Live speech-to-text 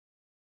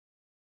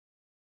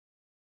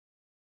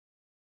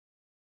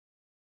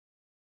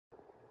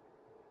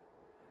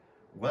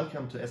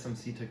Welcome to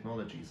SMC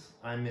Technologies.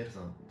 I'm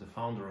Mirza, the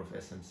founder of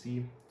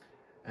SMC,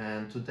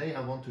 and today I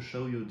want to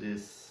show you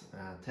this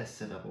test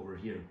setup over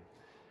here.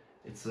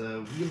 It's a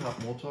wheel hub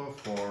motor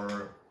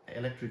for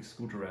electric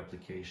scooter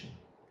application.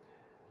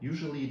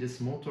 Usually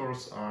these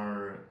motors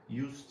are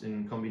used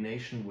in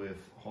combination with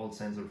Hall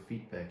sensor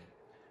feedback.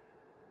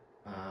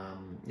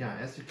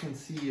 As you can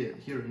see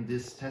here in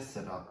this test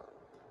setup,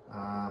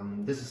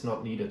 this is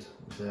not needed.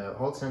 The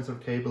Hall sensor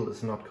cable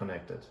is not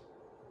connected.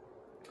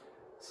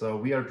 So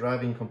we are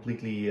driving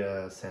completely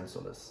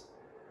sensorless.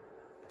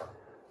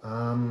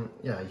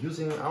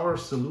 Using our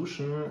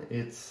solution,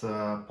 it's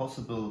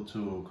possible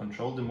to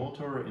control the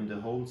motor in the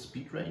whole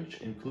speed range,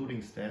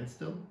 including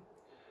standstill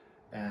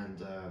and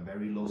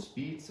very low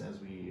speeds, as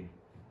we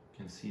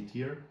can see it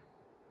here.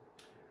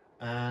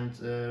 And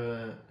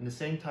in the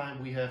same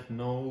time, we have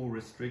no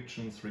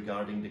restrictions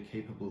regarding the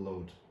capable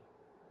load.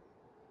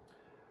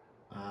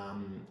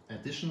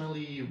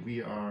 Additionally,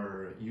 we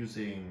are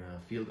using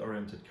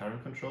field-oriented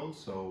current control,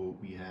 so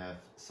we have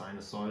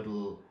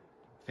sinusoidal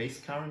phase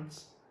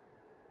currents,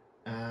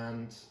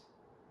 and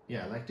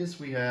like this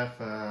we have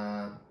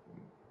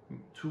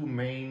two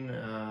main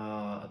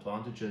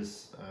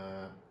advantages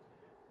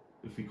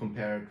if we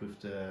compare it with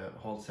the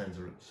Hall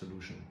sensor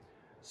solution.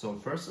 So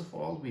first of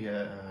all, we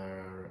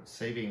are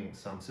saving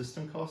some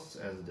system costs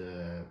as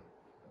the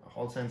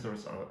Hall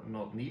sensors are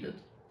not needed,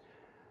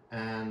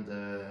 and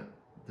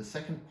the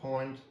second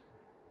point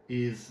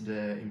is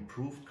the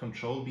improved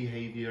control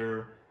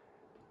behavior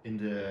in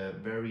the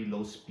very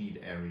low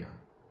speed area.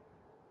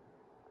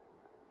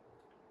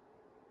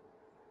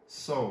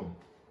 So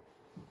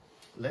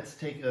let's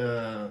take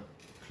a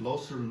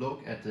closer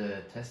look at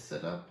the test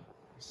setup.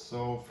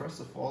 So first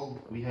of all,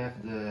 we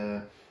have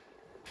the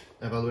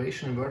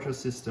evaluation inverter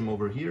system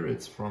over here.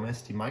 It's from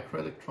ST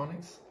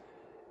Microelectronics.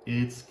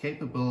 It's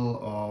capable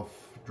of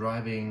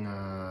driving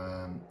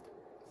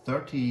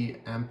 30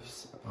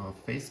 amps of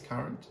phase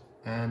current,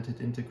 and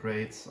it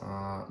integrates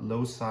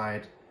low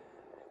side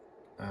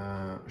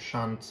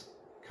shunt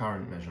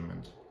current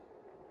measurement.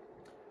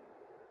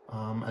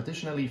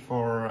 Additionally,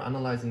 for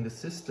analyzing the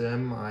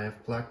system, I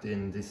have plugged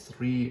in these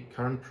three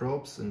current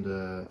probes in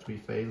the three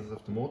phases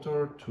of the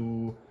motor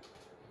to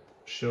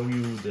show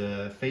you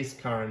the phase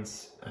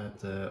currents at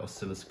the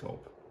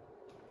oscilloscope.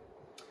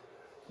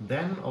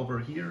 Then over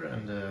here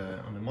on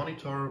the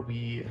monitor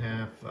we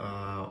have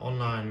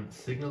online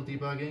signal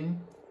debugging.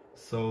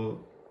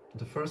 So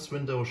the first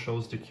window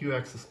shows the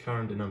Q-axis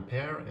current in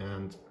ampere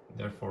and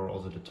therefore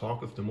also the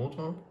torque of the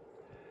motor.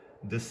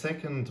 The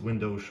second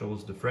window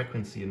shows the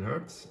frequency in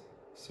hertz,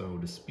 so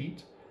the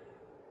speed,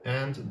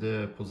 and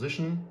the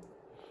position.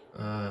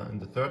 In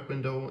the third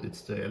window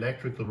it's the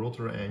electrical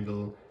rotor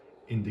angle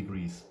in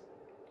degrees.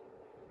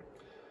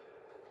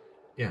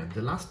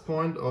 The last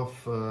point of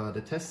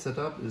the test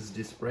setup is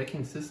this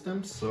braking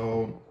system.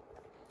 So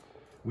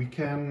we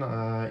can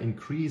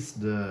increase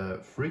the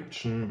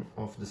friction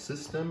of the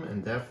system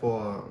and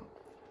therefore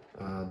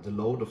the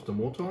load of the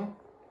motor.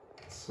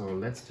 So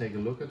let's take a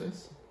look at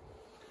this.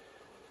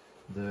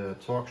 The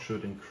torque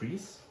should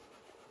increase,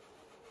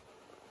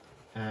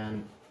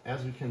 and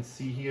as you can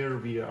see here,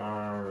 we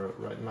are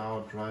right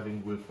now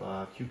driving with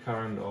a Q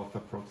current of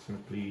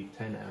approximately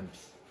 10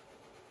 amps.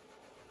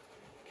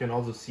 You can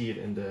also see it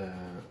on the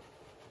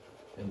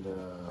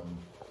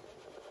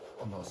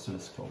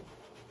oscilloscope.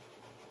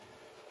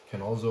 You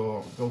can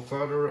also go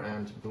further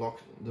and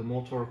block the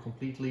motor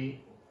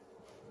completely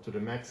to the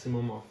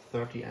maximum of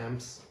 30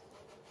 amps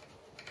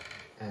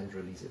and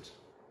release it.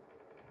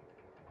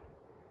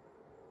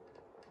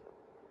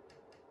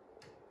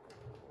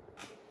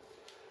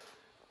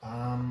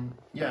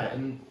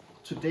 In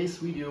today's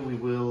video we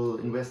will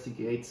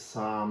investigate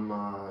some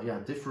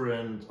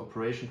different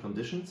operation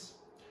conditions.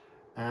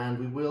 And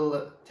we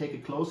will take a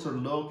closer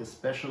look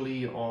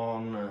especially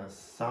on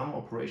some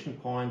operation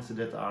points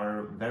that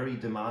are very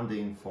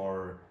demanding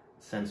for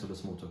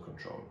sensorless motor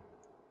control.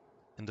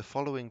 In the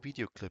following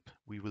video clip,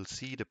 we will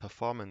see the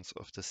performance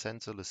of the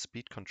sensorless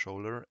speed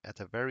controller at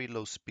a very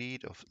low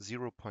speed of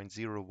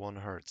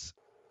 0.01 Hz,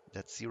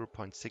 that's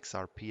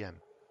 0.6 RPM.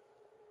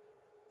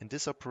 In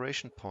this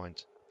operation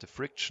point, the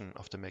friction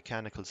of the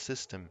mechanical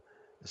system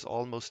is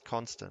almost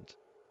constant.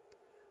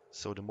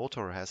 So the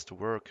motor has to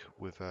work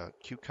with a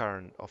Q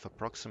current of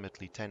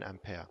approximately 10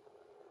 ampere.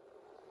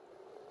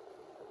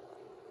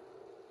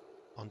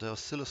 On the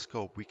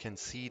oscilloscope we can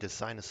see the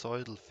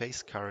sinusoidal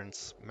phase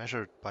currents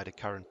measured by the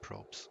current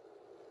probes.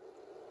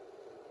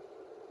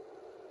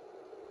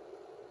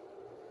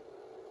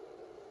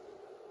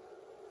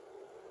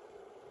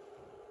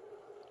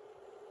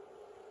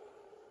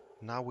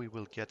 Now we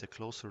will get a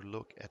closer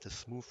look at a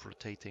smooth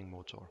rotating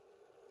motor.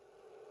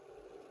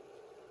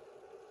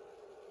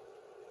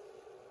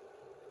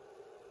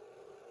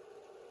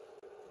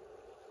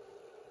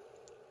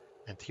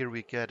 And here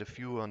we get a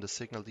view on the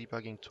signal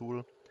debugging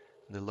tool.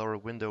 In the lower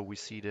window we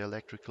see the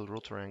electrical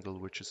rotor angle,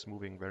 which is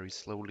moving very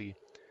slowly,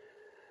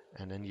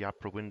 and in the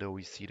upper window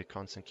we see the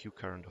constant Q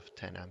current of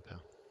 10 ampere.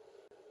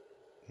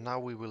 Now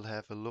we will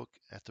have a look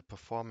at the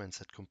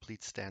performance at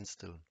complete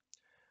standstill.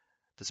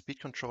 The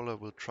speed controller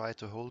will try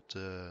to hold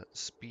the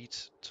speed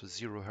to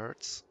 0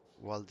 Hz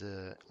while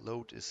the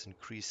load is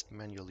increased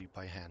manually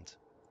by hand.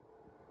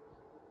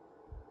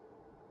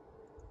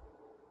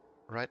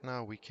 Right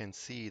now we can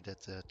see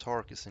that the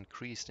torque is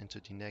increased into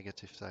the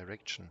negative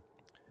direction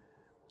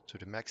to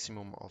the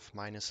maximum of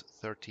minus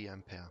 30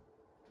 ampere.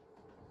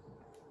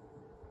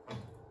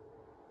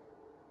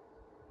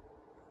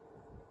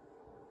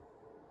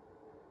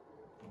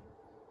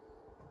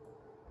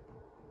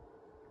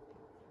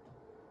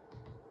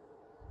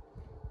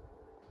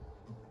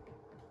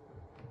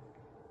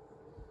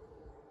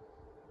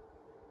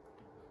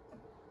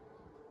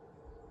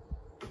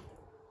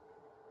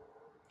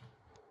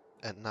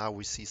 And now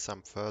we see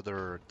some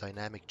further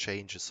dynamic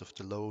changes of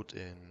the load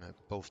in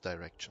both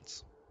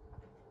directions.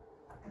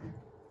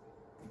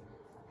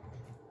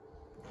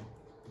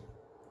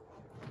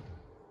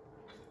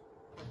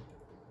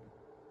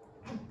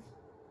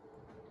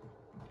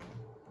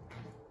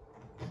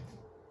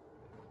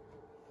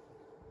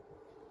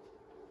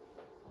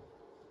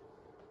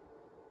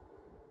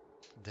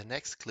 The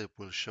next clip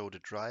will show the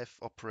drive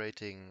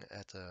operating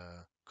at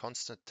a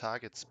constant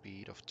target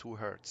speed of 2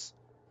 Hz,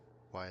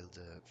 while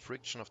the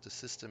friction of the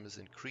system is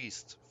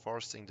increased,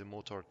 forcing the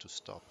motor to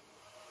stop.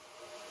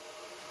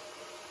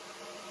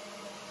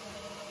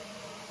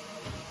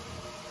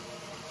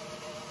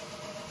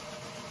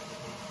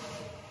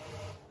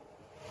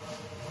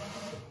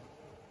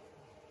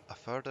 A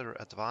further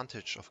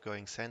advantage of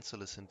going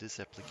sensorless in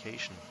this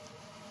application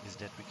is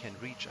that we can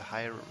reach a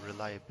higher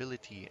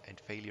reliability and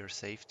failure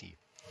safety,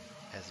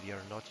 as we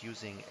are not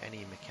using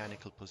any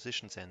mechanical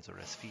position sensor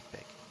as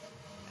feedback,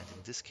 and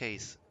in this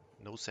case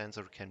no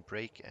sensor can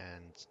break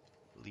and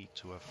lead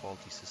to a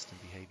faulty system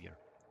behavior.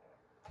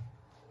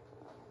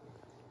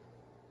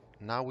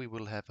 Now we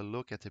will have a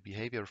look at the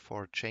behavior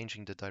for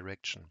changing the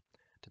direction.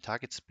 The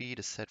target speed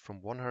is set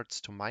from 1 Hz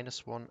to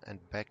 -1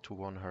 and back to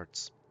 1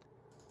 Hz.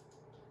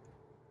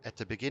 At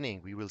the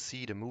beginning we will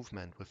see the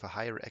movement with a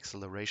higher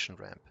acceleration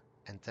ramp,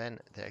 and then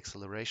the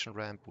acceleration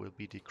ramp will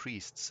be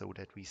decreased so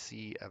that we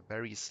see a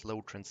very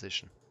slow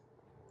transition.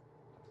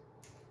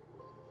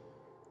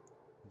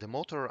 The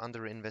motor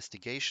under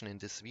investigation in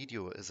this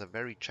video is a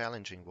very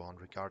challenging one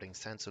regarding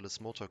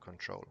sensorless motor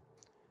control.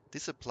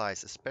 This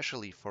applies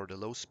especially for the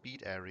low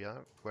speed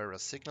area, where a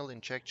signal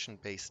injection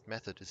based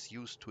method is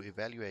used to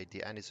evaluate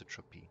the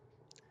anisotropy.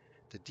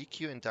 The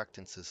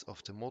dq-inductances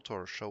of the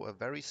motor show a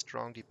very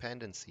strong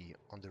dependency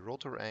on the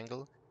rotor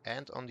angle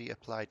and on the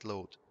applied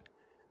load.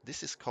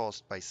 This is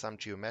caused by some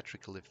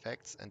geometrical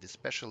effects and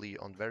especially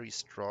on very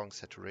strong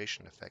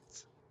saturation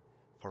effects.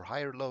 For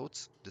higher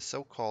loads, the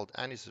so-called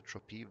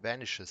anisotropy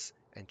vanishes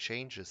and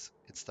changes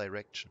its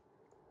direction.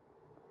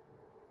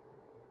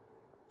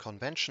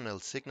 Conventional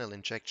signal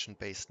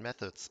injection-based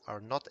methods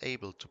are not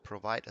able to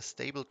provide a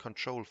stable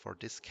control for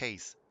this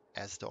case,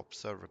 as the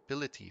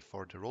observability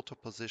for the rotor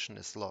position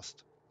is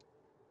lost.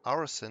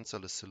 Our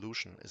sensorless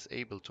solution is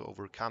able to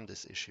overcome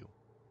this issue.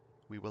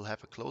 We will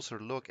have a closer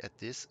look at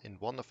this in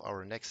one of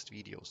our next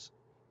videos.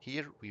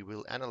 Here we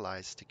will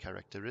analyze the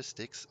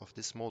characteristics of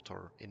this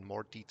motor in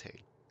more detail.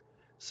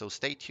 So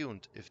stay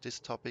tuned if this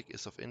topic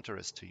is of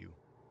interest to you.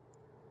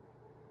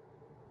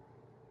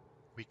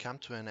 We come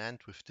to an end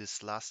with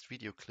this last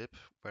video clip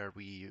where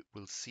we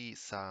will see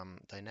some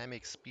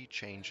dynamic speed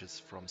changes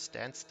from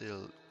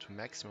standstill to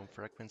maximum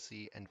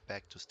frequency and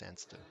back to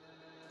standstill.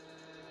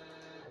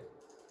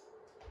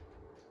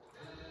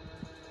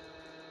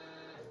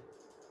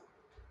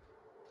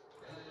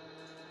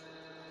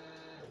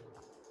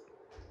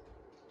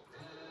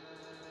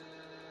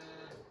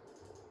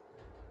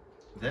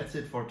 That's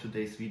it for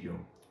today's video.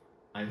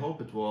 I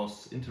hope it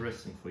was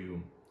interesting for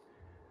you.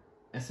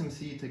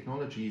 SMCT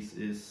Technologies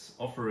is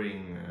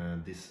offering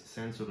this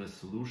sensorless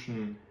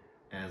solution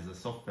as a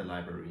software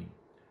library.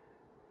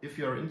 If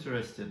you are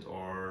interested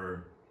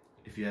or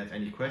if you have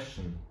any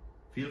question,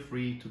 feel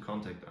free to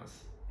contact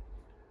us.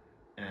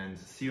 And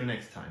see you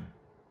next time.